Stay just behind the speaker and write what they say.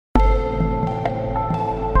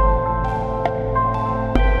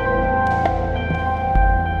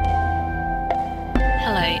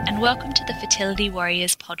welcome to the Fertility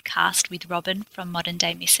Warriors podcast with Robin from Modern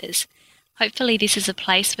Day Misses. Hopefully this is a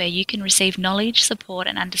place where you can receive knowledge, support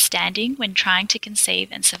and understanding when trying to conceive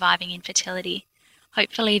and surviving infertility.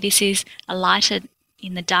 Hopefully this is a light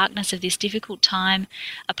in the darkness of this difficult time,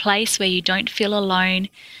 a place where you don't feel alone,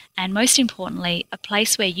 and most importantly, a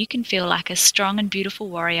place where you can feel like a strong and beautiful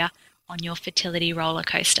warrior on your fertility roller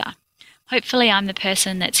coaster. Hopefully I'm the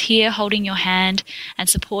person that's here holding your hand and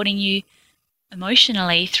supporting you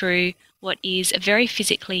emotionally through what is a very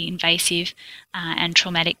physically invasive and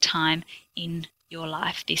traumatic time in your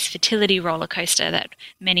life, this fertility roller coaster that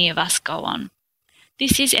many of us go on.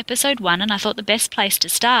 This is episode 1, and I thought the best place to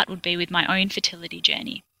start would be with my own fertility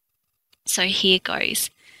journey. So here goes.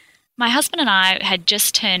 My husband and I had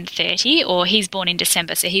just turned 30, or he's born in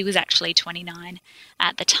December, so he was actually 29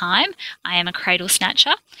 at the time. I am a cradle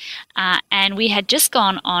snatcher, and we had just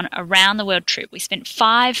gone on a round the world trip. We spent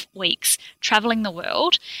 5 weeks traveling the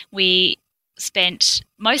world. We spent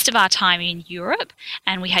most of our time in Europe,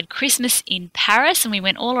 and we had Christmas in Paris, and we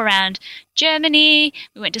went all around Germany,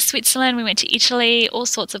 we went to Switzerland, we went to Italy, all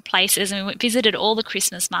sorts of places, and we visited all the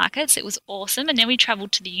Christmas markets. It was awesome. And then we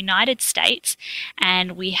traveled to the United States,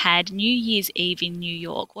 and we had New Year's Eve in New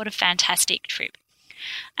York. What a fantastic trip.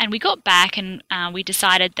 And we got back and we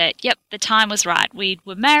decided that, yep, the time was right. We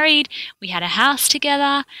were married, we had a house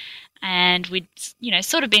together, and we'd,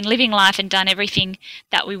 sort of been living life and done everything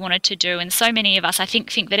that we wanted to do. And so many of us, I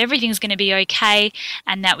think that everything's going to be okay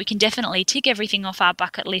and that we can definitely tick everything off our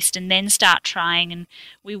bucket list and then start trying. And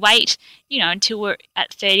we wait, until we're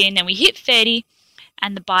at 30, and then we hit 30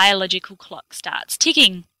 and the biological clock starts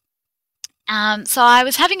ticking. So I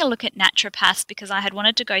was having a look at naturopaths because I had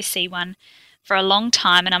wanted to go see one for a long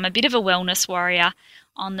time, and I'm a bit of a wellness warrior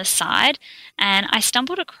on the side, and I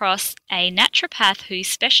stumbled across a naturopath who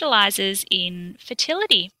specializes in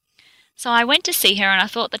fertility. So I went to see her, and I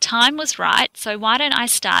thought the time was right, so why don't I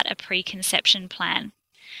start a preconception plan?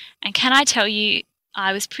 And can I tell you,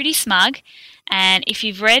 I was pretty smug, and if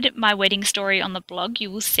you've read my wedding story on the blog,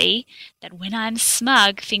 you will see that when I'm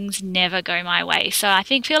smug, things never go my way. So I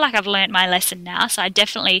feel like I've learnt my lesson now, so I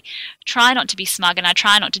definitely try not to be smug, and I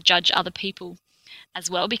try not to judge other people as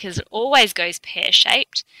well, because it always goes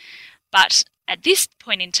pear-shaped. But at this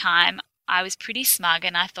point in time, I was pretty smug,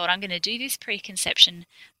 and I thought I'm going to do this preconception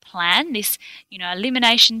plan, this,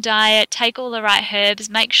 elimination diet, take all the right herbs,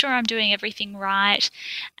 make sure I'm doing everything right,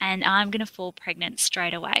 and I'm going to fall pregnant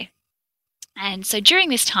straight away. And so during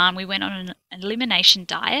this time, we went on an elimination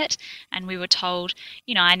diet, and we were told,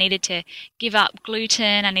 I needed to give up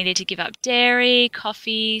gluten, I needed to give up dairy,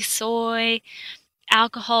 coffee, soy,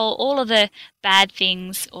 alcohol, all of the bad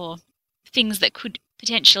things or things that could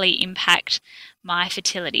potentially impact my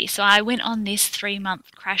fertility. So I went on this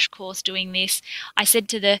 3-month crash course doing this. I said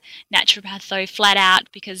to the naturopath, though, flat out,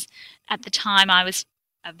 because at the time I was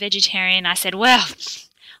a vegetarian, I said, well,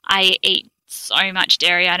 I eat so much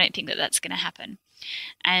dairy, I don't think that that's going to happen.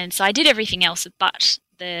 And so I did everything else but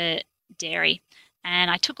the dairy.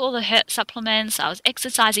 And I took all the supplements, I was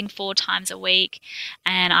exercising 4 times a week,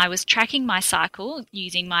 and I was tracking my cycle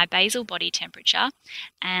using my basal body temperature,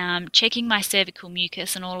 checking my cervical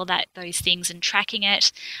mucus and all of those things, and tracking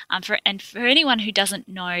it. For anyone who doesn't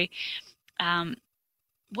know,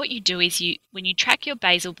 what you do is when you track your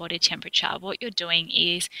basal body temperature, what you're doing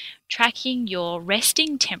is tracking your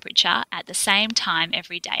resting temperature at the same time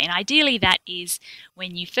every day. And ideally that is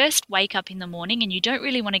when you first wake up in the morning and you don't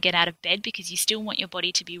really want to get out of bed because you still want your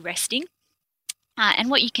body to be resting. And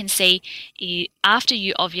what you can see after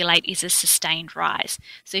you ovulate is a sustained rise.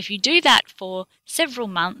 So if you do that for several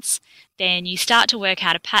months, then you start to work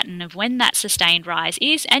out a pattern of when that sustained rise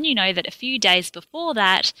is, and you know that a few days before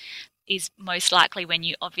that is most likely when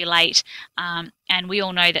you ovulate, and we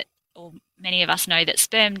all know that, or many of us know, that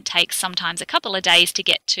sperm takes sometimes a couple of days to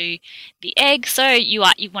get to the egg, so you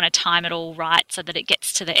want to time it all right so that it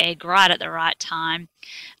gets to the egg right at the right time.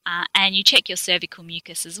 And you check your cervical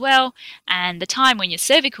mucus as well, and the time when your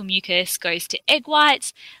cervical mucus goes to egg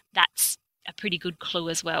whites, that's a pretty good clue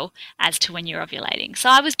as well as to when you're ovulating. So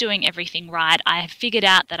I was doing everything right. I had figured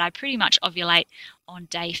out that I pretty much ovulate on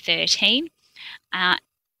day 13.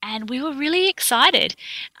 And we were really excited.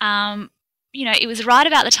 It was right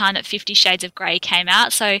about the time that 50 Shades of Grey came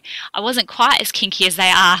out, so I wasn't quite as kinky as they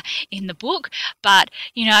are in the book, but,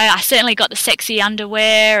 I certainly got the sexy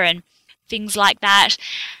underwear and things like that,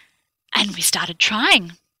 and we started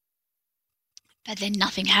trying. But then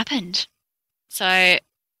nothing happened. So I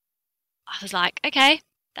was like, okay,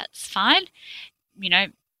 that's fine.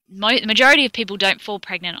 the majority of people don't fall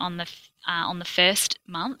pregnant on the first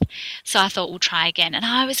month. So I thought we'll try again. And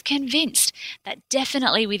I was convinced that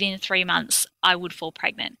definitely within 3 months I would fall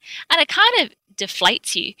pregnant. And it kind of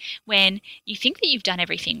deflates you when you think that you've done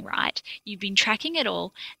everything right, you've been tracking it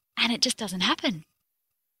all, and it just doesn't happen.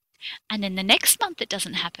 And then the next month it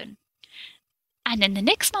doesn't happen. And then the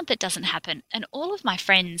next month it doesn't happen. And all of my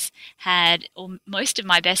friends had, or most of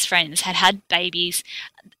my best friends had babies,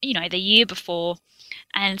 the year before.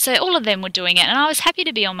 And so all of them were doing it. And I was happy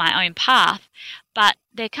to be on my own path. But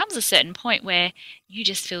there comes a certain point where you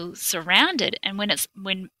just feel surrounded. And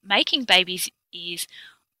when making babies is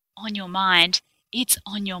on your mind, it's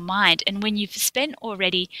on your mind. And when you've spent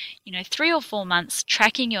already, 3 or 4 months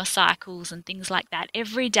tracking your cycles and things like that,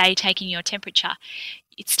 every day taking your temperature,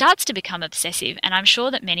 it starts to become obsessive. And I'm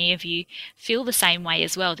sure that many of you feel the same way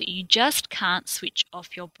as well, that you just can't switch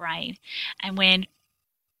off your brain. And when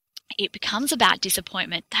it becomes about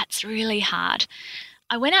disappointment, that's really hard.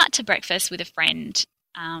 I went out to breakfast with a friend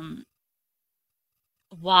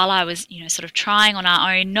while I was, sort of trying on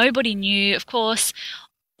our own. Nobody knew, of course.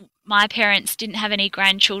 My parents didn't have any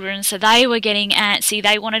grandchildren, so they were getting antsy.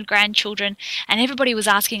 They wanted grandchildren, and everybody was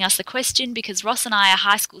asking us the question because Ross and I are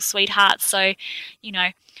high school sweethearts. So,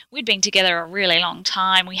 we'd been together a really long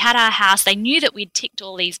time. We had our house. They knew that we'd ticked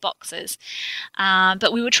all these boxes,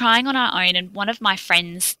 but we were trying on our own, and one of my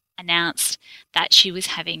friends announced that she was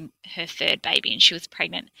having her third baby and she was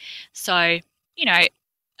pregnant. So,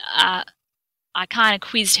 I kind of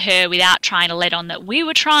quizzed her without trying to let on that we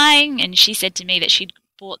were trying, and she said to me that she'd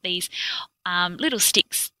bought these little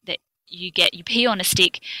sticks that you pee on a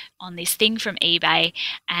stick on this thing from eBay,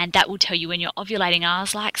 and that will tell you when you're ovulating. And I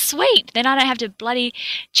was like, sweet, then I don't have to bloody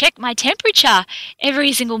check my temperature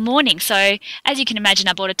every single morning. So as you can imagine,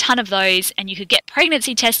 I bought a ton of those, and you could get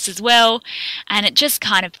pregnancy tests as well, and it just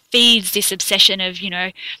kind of feeds this obsession of,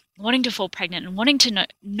 wanting to fall pregnant and wanting to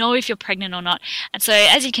know if you're pregnant or not. And so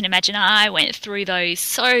as you can imagine, I went through those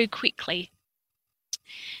so quickly.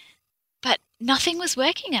 But nothing was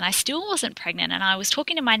working, and I still wasn't pregnant. And I was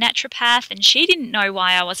talking to my naturopath, and she didn't know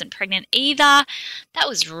why I wasn't pregnant either. That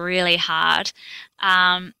was really hard.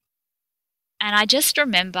 And I just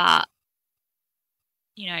remember,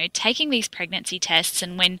 taking these pregnancy tests,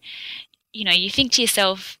 and when, you think to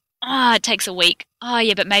yourself, oh, it takes a week. Oh,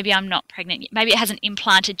 yeah, but maybe I'm not pregnant. Maybe it hasn't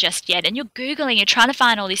implanted just yet. And you're Googling, you're trying to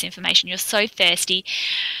find all this information. You're so thirsty.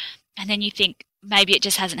 And then you think, maybe it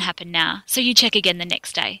just hasn't happened now. So you check again the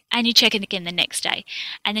next day, and you check it again the next day.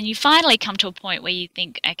 And then you finally come to a point where you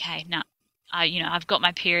think, okay, no, I've got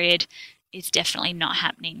my period. It's definitely not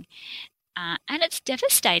happening. And it's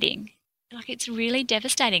devastating. Like, it's really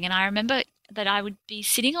devastating. And I remember that I would be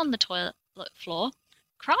sitting on the toilet floor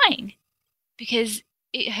crying because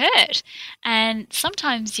it hurt. And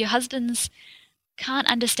sometimes your husbands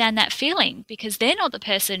can't understand that feeling because they're not the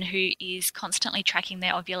person who is constantly tracking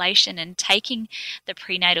their ovulation and taking the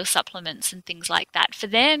prenatal supplements and things like that. For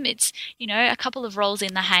them, it's, a couple of rolls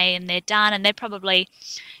in the hay and they're done, and they're probably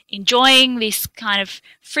enjoying this kind of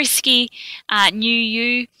frisky new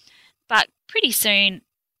you. But pretty soon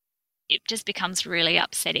it just becomes really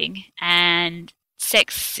upsetting, and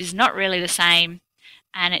sex is not really the same,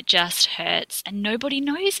 and it just hurts, and nobody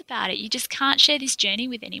knows about it. You just can't share this journey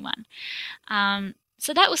with anyone.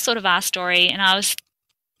 So that was sort of our story, and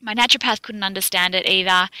my naturopath couldn't understand it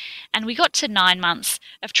either, and we got to 9 months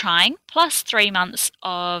of trying, plus 3 months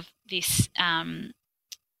of this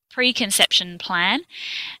preconception plan,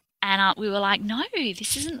 and we were like, no,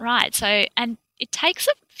 this isn't right. So, and it takes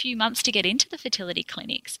a few months to get into the fertility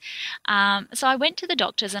clinics. So I went to the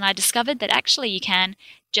doctors, and I discovered that actually you can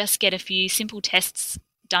just get a few simple tests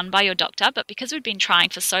done by your doctor, but because we'd been trying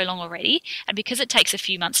for so long already, and because it takes a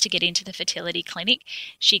few months to get into the fertility clinic,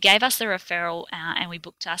 she gave us the referral and we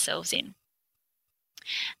booked ourselves in.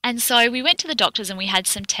 And so we went to the doctors and we had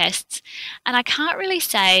some tests, and I can't really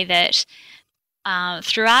say that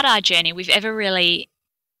throughout our journey we've ever really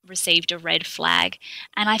received a red flag.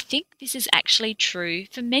 And I think this is actually true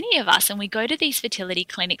for many of us, and we go to these fertility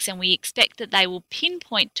clinics and we expect that they will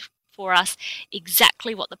pinpoint for us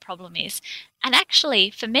exactly what the problem is. And actually,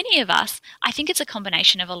 for many of us, I think it's a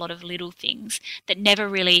combination of a lot of little things that never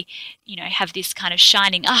really, have this kind of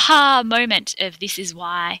shining aha moment of this is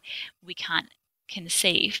why we can't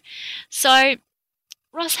conceive. So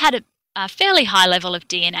Ross had a fairly high level of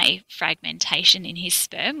DNA fragmentation in his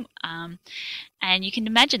sperm. And you can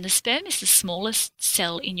imagine the sperm is the smallest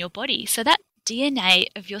cell in your body. So that DNA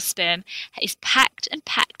of your sperm is packed and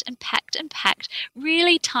packed and packed and packed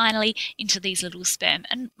really tinily into these little sperm.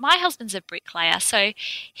 And my husband's a bricklayer, so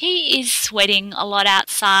he is sweating a lot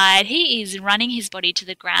outside. He is running his body to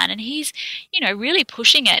the ground, and he's, really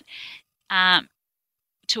pushing it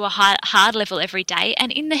to a hard level every day.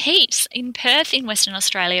 And in the heat, in Perth, in Western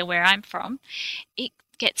Australia, where I'm from, it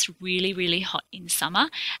gets really, really hot in summer.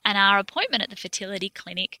 And our appointment at the fertility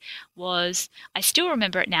clinic was, I still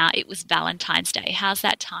remember it now, it was Valentine's Day. How's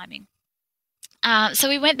that timing? So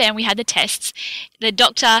we went there and we had the tests. The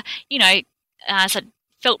doctor,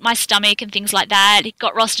 felt my stomach and things like that. He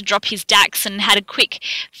got Ross to drop his DAX and had a quick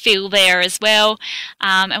feel there as well.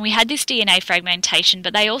 And we had this DNA fragmentation,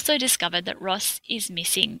 but they also discovered that Ross is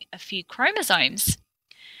missing a few chromosomes.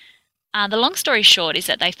 The long story short is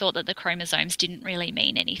that they thought that the chromosomes didn't really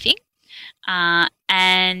mean anything.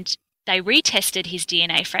 And they retested his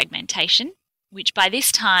DNA fragmentation, which by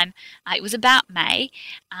this time, it was about May,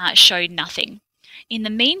 showed nothing. In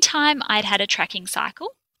the meantime, I'd had a tracking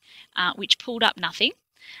cycle, which pulled up nothing.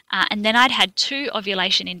 And then I'd had 2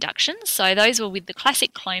 ovulation inductions. So those were with the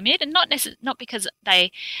classic Clomid, and not because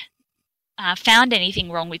they found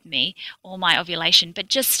anything wrong with me or my ovulation, but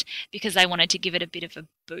just because they wanted to give it a bit of a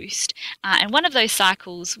boost. And one of those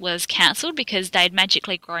cycles was cancelled because they'd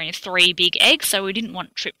magically grown 3 big eggs, so we didn't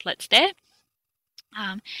want triplets there.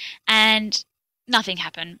 And nothing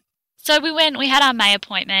happened. So we had our May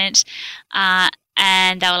appointment,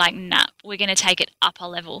 and they were like, nah, we're going to take it up a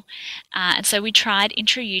level. And so we tried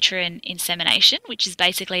intrauterine insemination, which is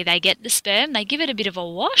basically they get the sperm, they give it a bit of a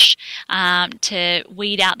wash to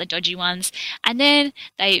weed out the dodgy ones, and then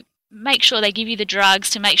they make sure they give you the drugs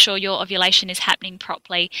to make sure your ovulation is happening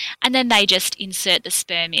properly, and then they just insert the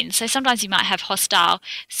sperm in. So sometimes you might have hostile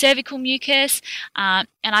cervical mucus, and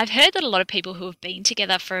I've heard that a lot of people who have been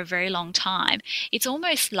together for a very long time, it's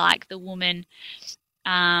almost like the woman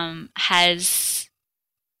has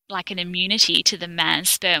like an immunity to the man's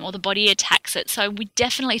sperm, or the body attacks it. So we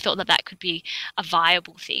definitely thought that that could be a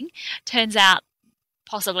viable thing. Turns out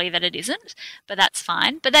possibly that it isn't, but that's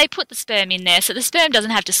fine. But they put the sperm in there, so the sperm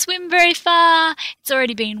doesn't have to swim very far. It's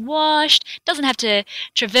already been washed, doesn't have to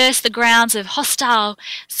traverse the grounds of hostile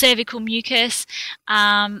cervical mucus.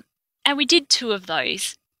 And we did 2 of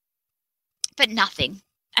those, but nothing.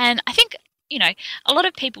 And I think, a lot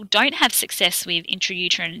of people don't have success with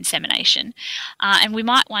intrauterine insemination, and we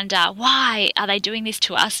might wonder, why are they doing this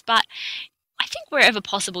to us? But I think wherever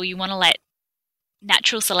possible, you want to let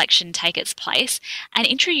natural selection take its place, and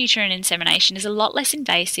intrauterine insemination is a lot less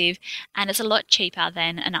invasive and it's a lot cheaper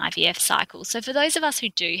than an IVF cycle. So for those of us who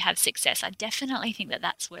do have success, I definitely think that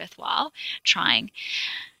that's worthwhile trying.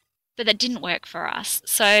 But that didn't work for us.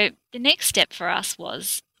 So the next step for us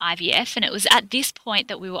was IVF, and it was at this point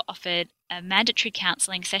that we were offered a mandatory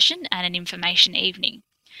counselling session and an information evening.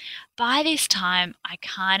 By this time, I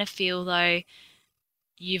kind of feel though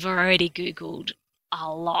you've already Googled a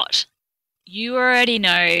lot. You already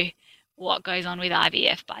know what goes on with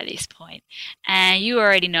IVF by this point, and you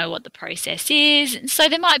already know what the process is. And so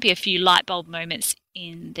there might be a few light bulb moments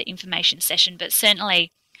in the information session, but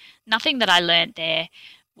certainly nothing that I learned there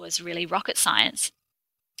was really rocket science.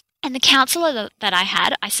 And the counsellor that I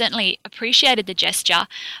had, I certainly appreciated the gesture,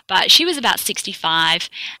 but she was about 65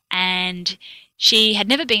 and she had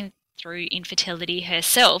never been through infertility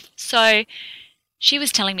herself. So she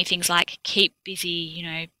was telling me things like, keep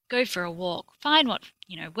busy, go for a walk, find what,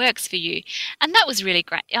 works for you. And that was really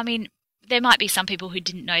great. I mean, there might be some people who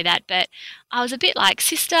didn't know that, but I was a bit like,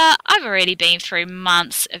 sister, I've already been through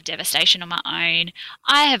months of devastation on my own.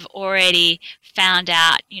 I have already found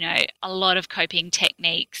out, a lot of coping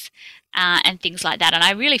techniques and things like that. And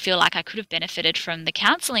I really feel like I could have benefited from the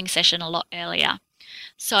counselling session a lot earlier.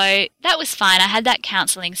 So that was fine. I had that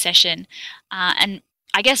counselling session, and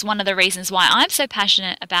I guess one of the reasons why I'm so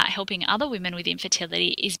passionate about helping other women with infertility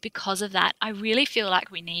is because of that. I really feel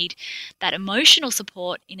like we need that emotional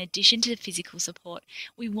support in addition to physical support.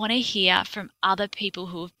 We want to hear from other people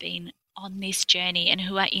who have been on this journey and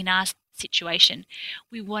who are in our situation.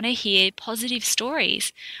 We want to hear positive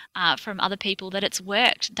stories from other people that it's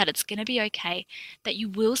worked, that it's going to be okay, that you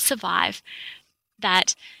will survive,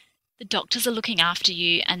 that the doctors are looking after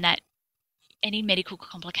you, and that any medical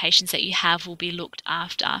complications that you have will be looked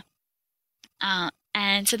after.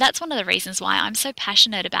 And so that's one of the reasons why I'm so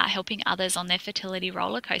passionate about helping others on their fertility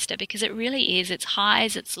roller coaster, because it really is. It's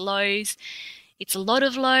highs, it's lows, it's a lot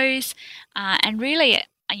of lows. And really,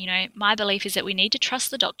 my belief is that we need to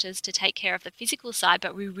trust the doctors to take care of the physical side,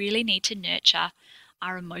 but we really need to nurture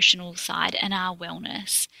our emotional side and our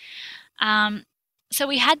wellness. So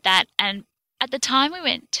we had that, and at the time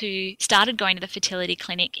started going to the fertility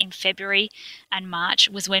clinic in February and March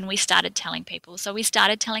was when we started telling people. So we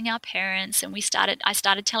started telling our parents, and I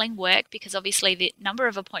started telling work, because obviously the number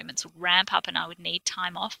of appointments would ramp up and I would need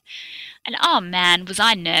time off. And oh man, was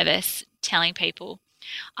I nervous telling people.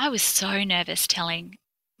 I was so nervous telling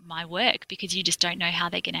my work, because you just don't know how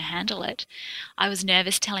they're going to handle it. I was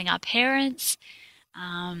nervous telling our parents,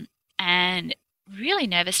 and really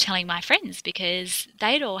nervous telling my friends, because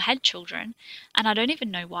they'd all had children, and I don't even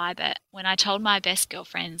know why, but when I told my best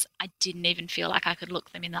girlfriends, I didn't even feel like I could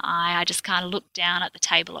look them in the eye. I just kind of looked down at the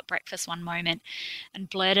table at breakfast one moment and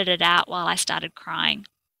blurted it out while I started crying.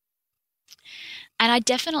 And I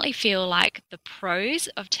definitely feel like the pros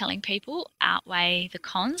of telling people outweigh the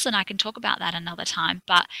cons, and I can talk about that another time,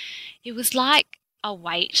 but it was like a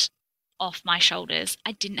weight off my shoulders.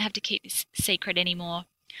 I didn't have to keep this secret anymore.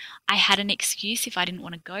 I had an excuse if I didn't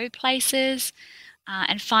want to go places.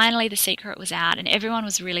 And finally, the secret was out, and everyone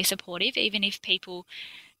was really supportive, even if people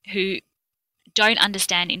who don't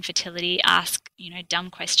understand infertility ask,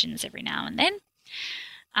 dumb questions every now and then.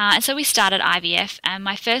 And so we started IVF, and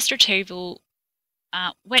my first retrieval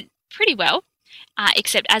went pretty well,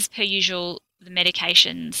 except as per usual, the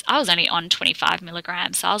medications, I was only on 25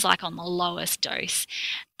 milligrams, so I was like on the lowest dose,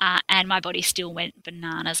 and my body still went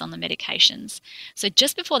bananas on the medications. So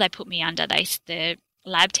just before they put me under, the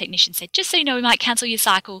lab technician said, just so you know, we might cancel your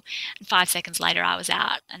cycle, and 5 seconds later I was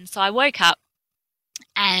out. And so I woke up,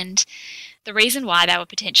 and the reason why they were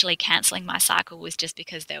potentially cancelling my cycle was just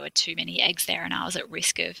because there were too many eggs there, and I was at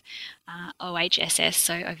risk of OHSS,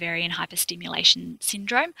 so ovarian hyperstimulation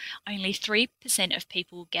syndrome. Only 3% of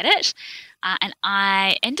people get it, and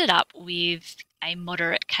I ended up with a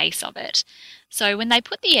moderate case of it. So when they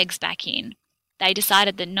put the eggs back in, they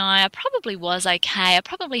decided that no, I probably was okay. I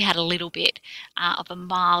probably had a little bit of a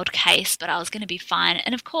mild case, but I was going to be fine.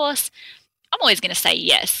 And of course, I'm always going to say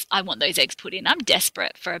yes, I want those eggs put in. I'm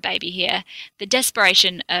desperate for a baby here. The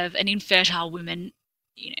desperation of an infertile woman,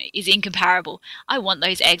 is incomparable. I want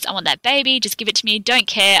those eggs. I want that baby. Just give it to me. Don't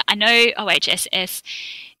care. I know OHSS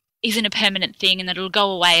isn't a permanent thing and that it'll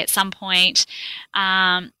go away at some point.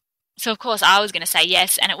 So, of course, I was going to say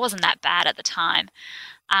yes, and it wasn't that bad at the time.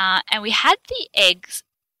 And we had the eggs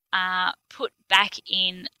put back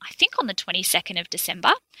in, I think, on the 22nd of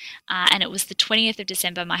December, and it was the 20th of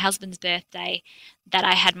December, my husband's birthday, that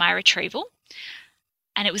I had my retrieval.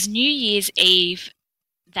 And it was New Year's Eve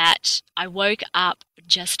that I woke up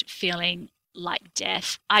just feeling like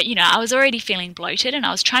death. I was already feeling bloated, and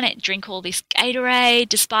I was trying to drink all this Gatorade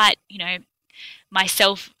despite,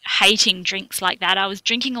 myself hating drinks like that. I was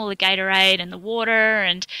drinking all the Gatorade and the water,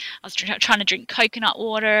 and I was trying to drink coconut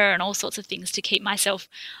water and all sorts of things to keep myself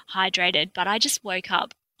hydrated. But I just woke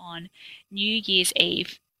up on New Year's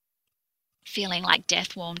Eve feeling like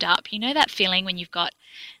death warmed up. You know that feeling when you've got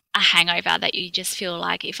a hangover that you just feel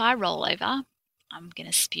like, if I roll over, I'm going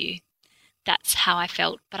to spew. That's how I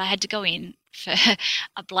felt. But I had to go in for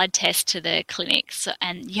a blood test to the clinic.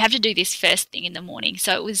 And you have to do this first thing in the morning.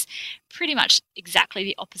 So it was pretty much exactly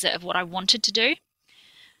the opposite of what I wanted to do.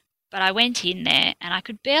 But I went in there and I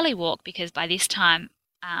could barely walk, because by this time,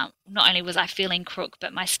 not only was I feeling crook,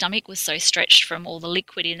 but my stomach was so stretched from all the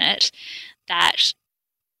liquid in it that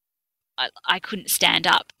I couldn't stand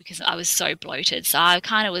up because I was so bloated. So I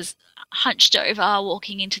kind of was hunched over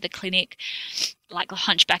walking into the clinic like the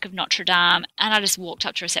hunchback of Notre Dame. And I just walked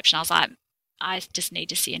up to reception. I was like, I just need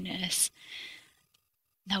to see a nurse.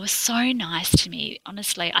 They were so nice to me,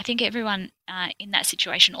 honestly. I think everyone in that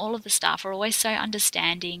situation, all of the staff are always so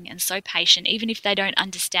understanding and so patient, even if they don't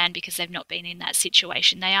understand because they've not been in that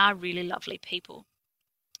situation. They are really lovely people.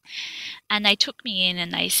 And they took me in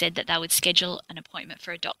and they said that they would schedule an appointment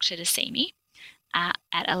for a doctor to see me at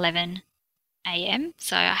 11 a.m.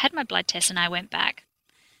 So I had my blood test and I went back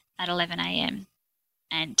at 11 a.m.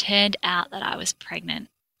 and turned out that I was pregnant,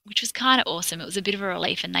 which was kind of awesome. It was a bit of a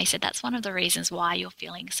relief, and they said that's one of the reasons why you're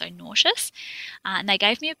feeling so nauseous. And they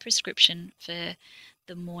gave me a prescription for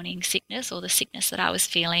the morning sickness, or the sickness that I was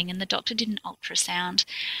feeling, and the doctor did an ultrasound,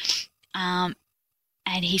 and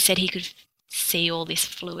he said he could see all this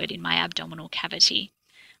fluid in my abdominal cavity.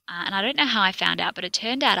 And I don't know how I found out, but it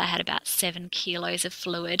turned out I had about 7 kilos of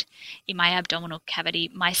fluid in my abdominal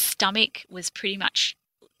cavity. My stomach was pretty much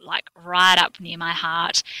like right up near my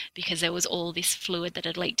heart because there was all this fluid that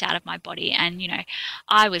had leaked out of my body. And,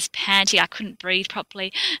 I was panting. I couldn't breathe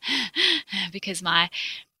properly because my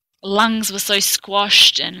lungs were so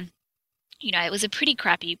squashed, and, it was a pretty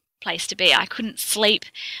crappy place to be. I couldn't sleep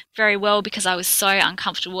very well because I was so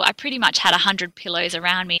uncomfortable. I pretty much had 100 pillows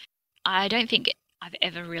around me. I don't think I've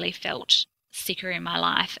ever really felt sicker in my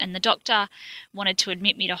life. And the doctor wanted to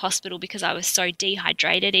admit me to hospital because I was so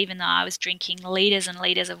dehydrated, even though I was drinking litres and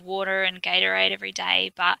litres of water and Gatorade every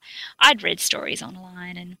day. But I'd read stories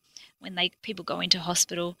online, and when people go into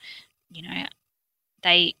hospital, you know,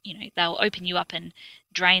 they'll open you up and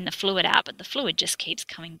drain the fluid out, but the fluid just keeps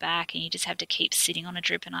coming back and you just have to keep sitting on a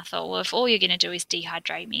drip. And I thought, well, if all you're going to do is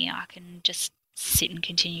dehydrate me, I can just sit and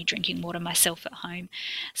continue drinking water myself at home.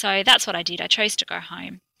 So that's what I did. I chose to go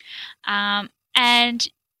home. And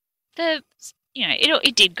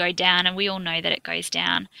it did go down, and we all know that it goes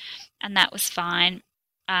down, and that was fine.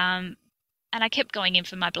 And I kept going in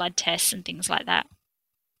for my blood tests and things like that.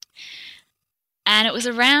 And it was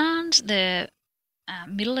around the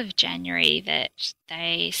middle of January that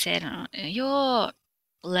they said, your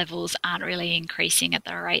levels aren't really increasing at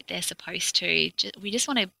the rate they're supposed to. We just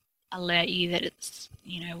want to alert you that it's,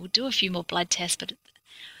 we'll do a few more blood tests, but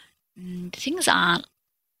things aren't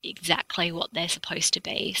exactly what they're supposed to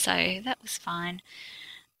be. So that was fine.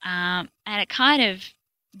 And it kind of,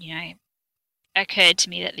 occurred to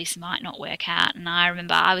me that this might not work out. And I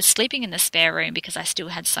remember I was sleeping in the spare room because I still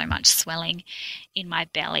had so much swelling in my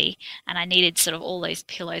belly, and I needed sort of all those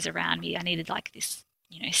pillows around me. I needed like this,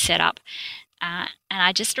 setup. And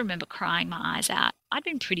I just remember crying my eyes out. I'd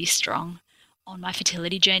been pretty strong on my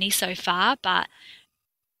fertility journey so far, but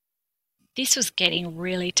this was getting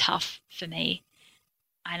really tough for me.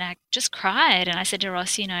 And I just cried, and I said to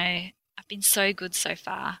Ross, I've been so good so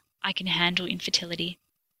far. I can handle infertility.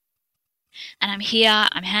 And I'm here,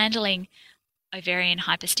 I'm handling ovarian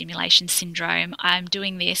hyperstimulation syndrome. I'm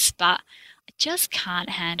doing this, but I just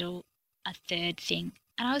can't handle a third thing.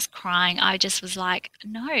 And I was crying. I just was like,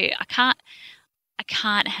 no, I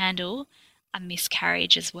can't handle a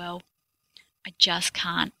miscarriage as well. I just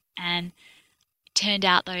can't. And it turned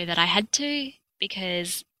out though that I had to,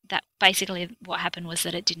 because that basically what happened was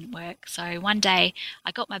that it didn't work. So one day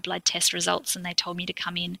I got my blood test results and they told me to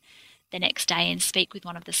come in the next day and speak with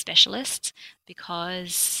one of the specialists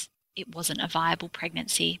because it wasn't a viable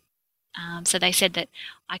pregnancy. So they said that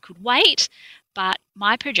I could wait, but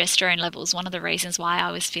my progesterone levels, one of the reasons why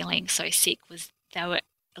I was feeling so sick was they were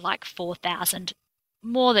like 4,000,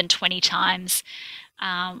 more than 20 times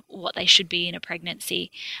what they should be in a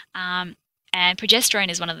pregnancy. And progesterone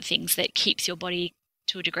is one of the things that keeps your body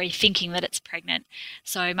to a degree thinking that it's pregnant.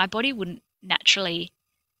 So my body wouldn't naturally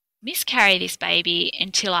miscarry this baby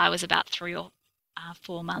until I was about 3 or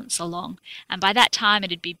 4 months along. And by that time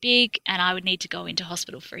it'd be big and I would need to go into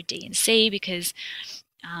hospital for a D&C because,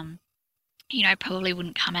 probably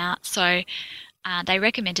wouldn't come out. So they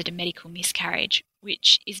recommended a medical miscarriage,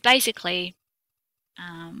 which is basically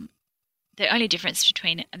the only difference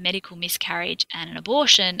between a medical miscarriage and an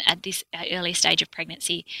abortion at this early stage of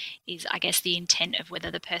pregnancy is, I guess, the intent of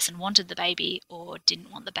whether the person wanted the baby or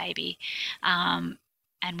didn't want the baby.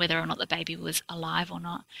 And whether or not the baby was alive or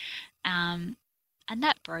not. And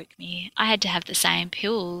that broke me. I had to have the same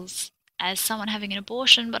pills as someone having an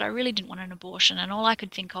abortion, but I really didn't want an abortion. And all I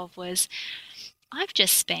could think of was, I've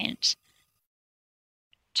just spent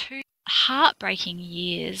 2 heartbreaking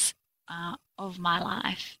years of my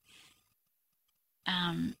life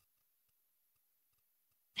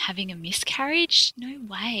having a miscarriage. No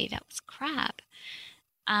way, that was crap.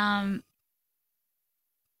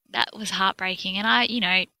 That was heartbreaking. And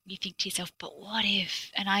you think to yourself, but what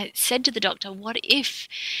if? And I said to the doctor, what if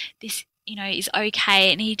this, is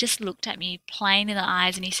okay? And he just looked at me plain in the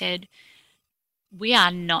eyes and he said,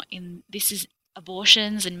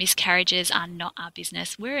 abortions and miscarriages are not our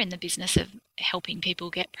business. We're in the business of helping people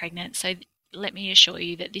get pregnant. So let me assure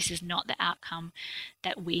you that this is not the outcome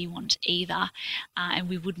that we want either. And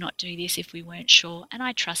we would not do this if we weren't sure. And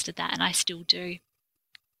I trusted that, and I still do.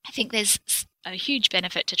 I think there's a huge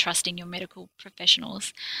benefit to trusting your medical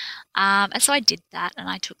professionals. And so I did that and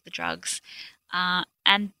I took the drugs.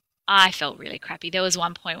 And I felt really crappy. There was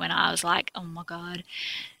one point when I was like, oh my God,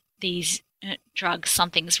 these drugs,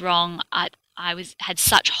 something's wrong. I had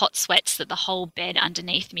such hot sweats that the whole bed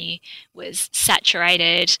underneath me was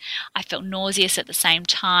saturated. I felt nauseous at the same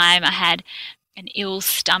time. I had an ill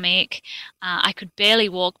stomach. I could barely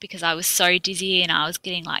walk because I was so dizzy and I was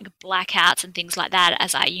getting like blackouts and things like that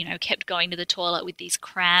as I, kept going to the toilet with these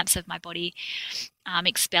cramps of my body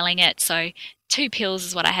expelling it. So 2 pills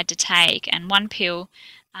is what I had to take, and one pill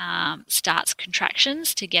starts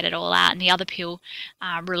contractions to get it all out, and the other pill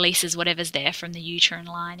releases whatever's there from the uterine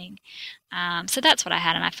lining. So that's what I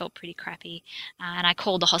had, and I felt pretty crappy. And I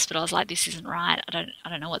called the hospital. I was like, "This isn't right. I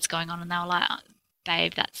don't know what's going on." And they were like,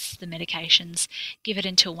 "Babe, that's the medications. Give it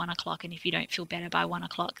until 1 o'clock, and if you don't feel better by 1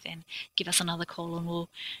 o'clock, then give us another call, and we'll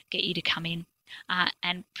get you to come in."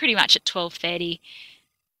 And pretty much at 12:30,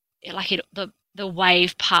 the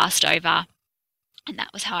wave passed over, and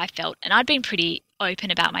that was how I felt. And I'd been pretty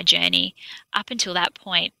open about my journey up until that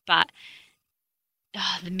point, but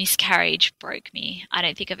the miscarriage broke me. I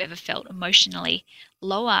don't think I've ever felt emotionally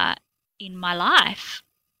lower in my life,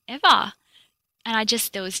 ever. And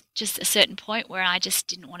there was just a certain point where I just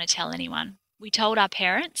didn't want to tell anyone. We told our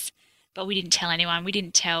parents, but we didn't tell anyone. We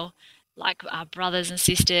didn't tell like our brothers and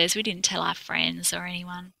sisters. We didn't tell our friends or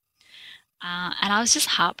anyone. And I was just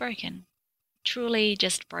heartbroken, truly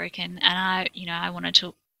just broken. And I wanted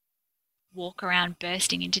to walk around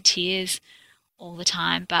bursting into tears all the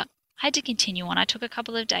time, but I had to continue on. I took a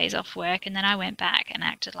couple of days off work and then I went back and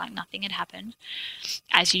acted like nothing had happened,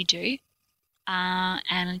 as you do.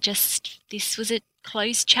 And this was a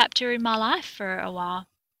closed chapter in my life for a while.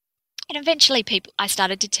 And eventually I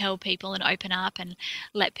started to tell people and open up and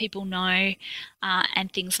let people know,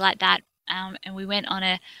 and things like that. And we went on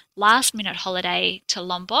a last minute holiday to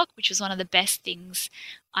Lombok, which was one of the best things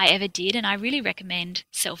I ever did. And I really recommend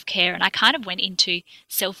self-care. And I kind of went into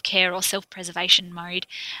self-care or self-preservation mode.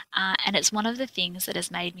 And it's one of the things that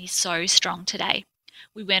has made me so strong today.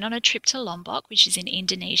 We went on a trip to Lombok, which is in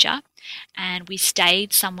Indonesia, and we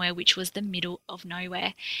stayed somewhere which was the middle of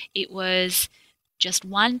nowhere. It was just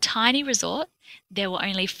one tiny resort. There were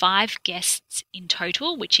only 5 guests in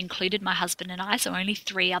total, which included my husband and I, so only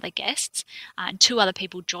 3 other guests, and 2 other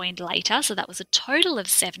people joined later, so that was a total of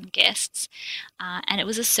 7 guests. And it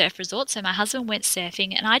was a surf resort, so my husband went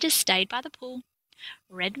surfing, and I just stayed by the pool,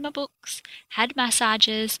 read my books, had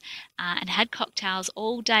massages, and had cocktails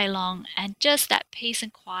all day long, and just that peace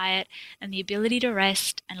and quiet and the ability to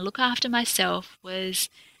rest and look after myself was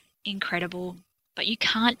incredible. But you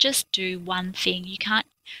can't just do one thing.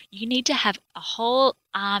 You need to have a whole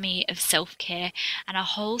army of self-care and a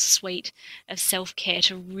whole suite of self-care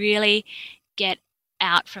to really get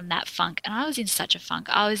out from that funk. And I was in such a funk.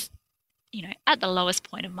 I was, at the lowest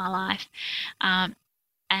point of my life.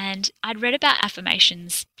 And I'd read about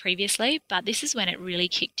affirmations previously, but this is when it really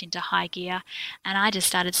kicked into high gear. And I just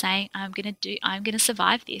started saying, I'm going to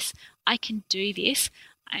survive this. I can do this.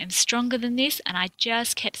 I am stronger than this. And I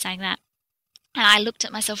just kept saying that. And I looked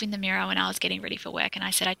at myself in the mirror when I was getting ready for work and I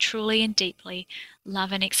said, I truly and deeply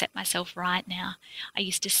love and accept myself right now. I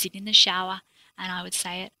used to sit in the shower and I would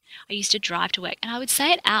say it. I used to drive to work and I would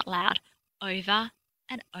say it out loud over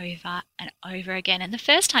and over and over again. And the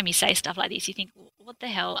first time you say stuff like this, you think, what the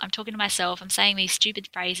hell? I'm talking to myself. I'm saying these stupid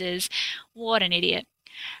phrases. What an idiot.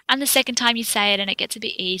 And the second time you say it and it gets a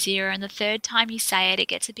bit easier. And the third time you say it, it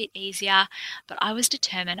gets a bit easier. But I was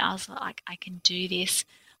determined. I was like, I can do this.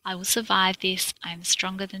 I will survive this. I am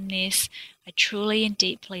stronger than this. I truly and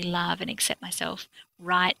deeply love and accept myself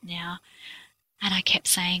right now. And I kept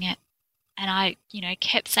saying it. And I,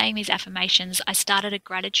 kept saying these affirmations. I started a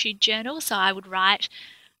gratitude journal. So I would write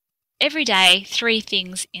every day 3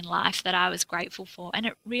 things in life that I was grateful for. And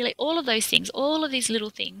it really, all of those things, all of these little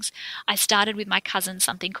things, I started with my cousin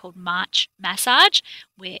something called March Massage,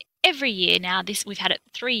 where every year now, we've had it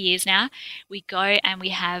 3 years now, we go and we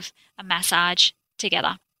have a massage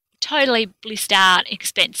together. Totally blissed out,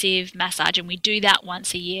 expensive massage, and we do that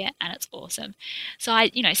once a year, and it's awesome. So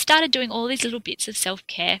I, started doing all these little bits of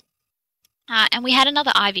self-care, and we had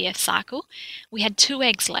another IVF cycle. We had 2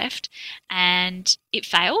 eggs left, and it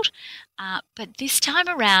failed. But this time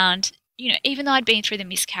around, even though I'd been through the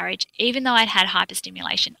miscarriage, even though I'd had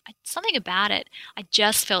hyperstimulation, something about it, I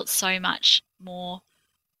just felt so much more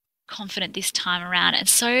confident this time around, and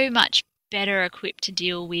so much better equipped to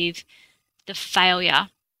deal with the failure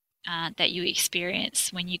that you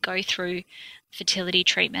experience when you go through fertility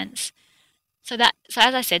treatments. So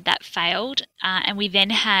as I said, that failed, and we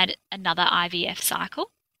then had another IVF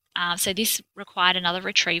cycle. So this required another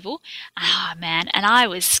retrieval. Oh man, and I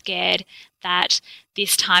was scared that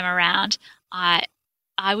this time around I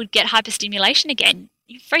would get hyperstimulation again.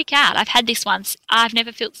 You freak out. I've had this once. I've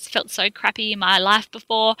never felt so crappy in my life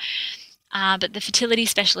before. But the fertility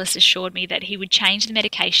specialist assured me that he would change the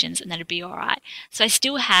medications and that it'd be all right. So I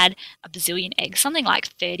still had a bazillion eggs, something like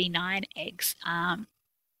 39 eggs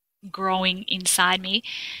growing inside me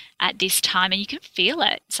at this time. And you can feel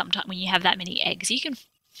it sometimes when you have that many eggs. You can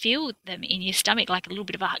feel them in your stomach like a little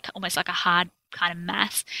bit of almost like a hard kind of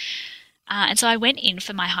mass. And so I went in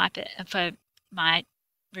for my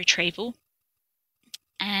retrieval,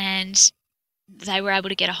 and they were able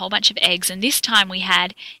to get a whole bunch of eggs. And this time we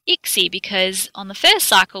had ICSI because on the first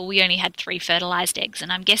cycle we only had 3 fertilized eggs. And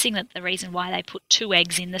I'm guessing that the reason why they put 2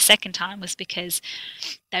 eggs in the second time was because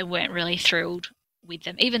they weren't really thrilled with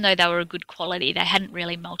them. Even though they were a good quality, they hadn't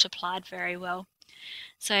really multiplied very well.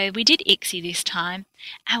 So we did ICSI this time,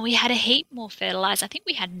 and we had a heap more fertilised. I think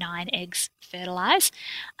we had 9 eggs fertilised,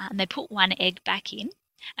 and they put 1 egg back in,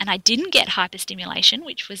 and I didn't get hyperstimulation,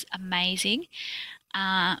 which was amazing.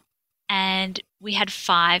 And we had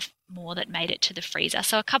 5 more that made it to the freezer.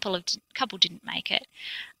 So a couple didn't make it.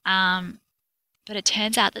 But it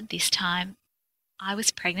turns out that this time I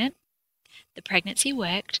was pregnant. The pregnancy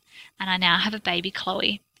worked, and I now have a baby,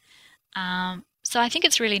 Chloe. So I think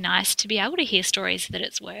it's really nice to be able to hear stories that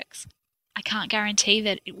it works. I can't guarantee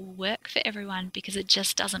that it will work for everyone because it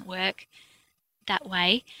just doesn't work that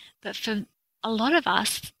way. But for a lot of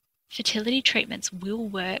us, fertility treatments will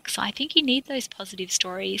work. So I think you need those positive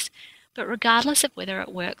stories. But regardless of whether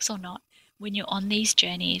it works or not, when you're on these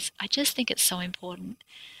journeys, I just think it's so important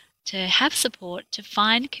to have support, to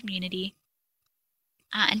find community,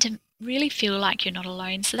 and to really feel like you're not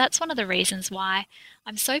alone. So that's one of the reasons why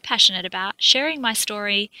I'm so passionate about sharing my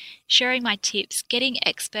story, sharing my tips, getting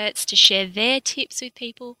experts to share their tips with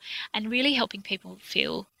people, and really helping people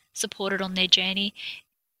feel supported on their journey.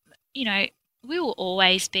 You know, we will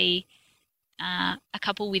always be a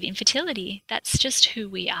couple with infertility. That's just who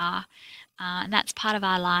we are, and that's part of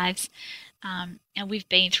our lives. And we've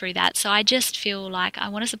been through that. So I just feel like I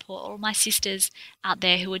want to support all my sisters out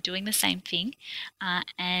there who are doing the same thing.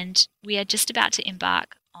 And we are just about to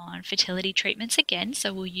embark on fertility treatments again.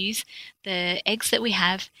 So we'll use the eggs that we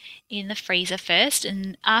have in the freezer first.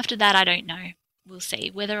 And after that, I don't know. We'll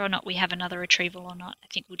see whether or not we have another retrieval or not. I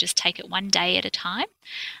think we'll just take it one day at a time.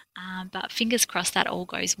 But fingers crossed that all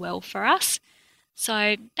goes well for us.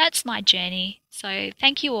 So that's my journey. So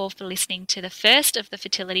thank you all for listening to the first of the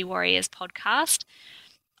Fertility Warriors podcast.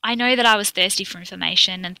 I know that I was thirsty for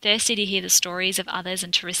information and thirsty to hear the stories of others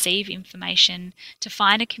and to receive information, to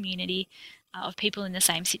find a community of people in the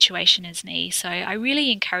same situation as me. So I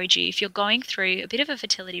really encourage you, if you're going through a bit of a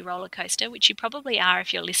fertility roller coaster, which you probably are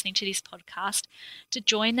if you're listening to this podcast, to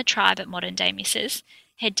join the tribe at Modern Day Misses.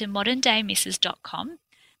 Head to moderndaymisses.com.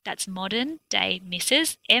 That's Modern Day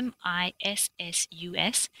Misses, MISSUS,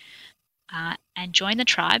 and join the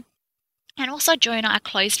tribe. And also join our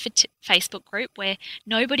closed Facebook group where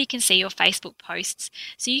nobody can see your Facebook posts.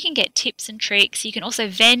 So you can get tips and tricks. You can also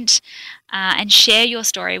vent and share your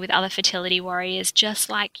story with other fertility warriors just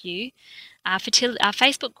like you. Our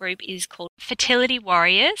Facebook group is called Fertility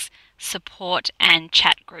Warriors Support and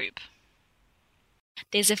Chat Group.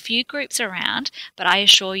 There's a few groups around, but I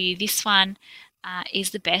assure you this one is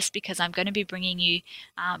the best because I'm going to be bringing you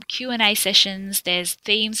Q&A sessions. There's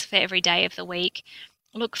themes for every day of the week.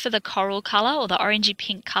 Look for the coral colour or the orangey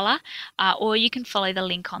pink colour, or you can follow the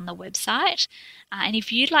link on the website. And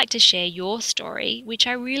if you'd like to share your story, which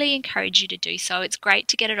I really encourage you to do so, it's great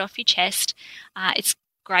to get it off your chest. It's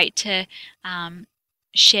great to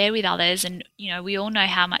share with others. And, you know, we all know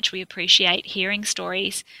how much we appreciate hearing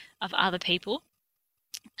stories of other people.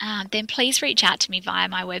 Then please reach out to me via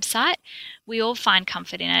my website. We all find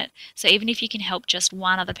comfort in it. So even if you can help just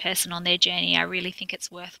one other person on their journey, I really think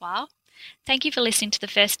it's worthwhile. Thank you for listening to the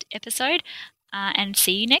first episode, and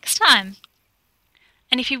see you next time.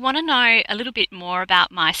 And if you want to know a little bit more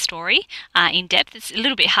about my story in depth, it's a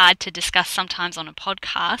little bit hard to discuss sometimes on a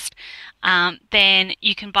podcast, then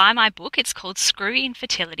you can buy my book. It's called Screw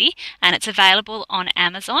Infertility, and it's available on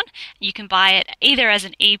Amazon. You can buy it either as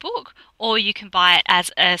an ebook or you can buy it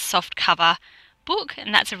as a soft cover book,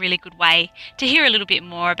 and that's a really good way to hear a little bit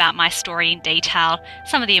more about my story in detail,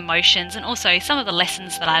 some of the emotions and also some of the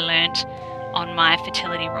lessons that I learned on my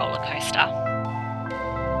fertility roller coaster.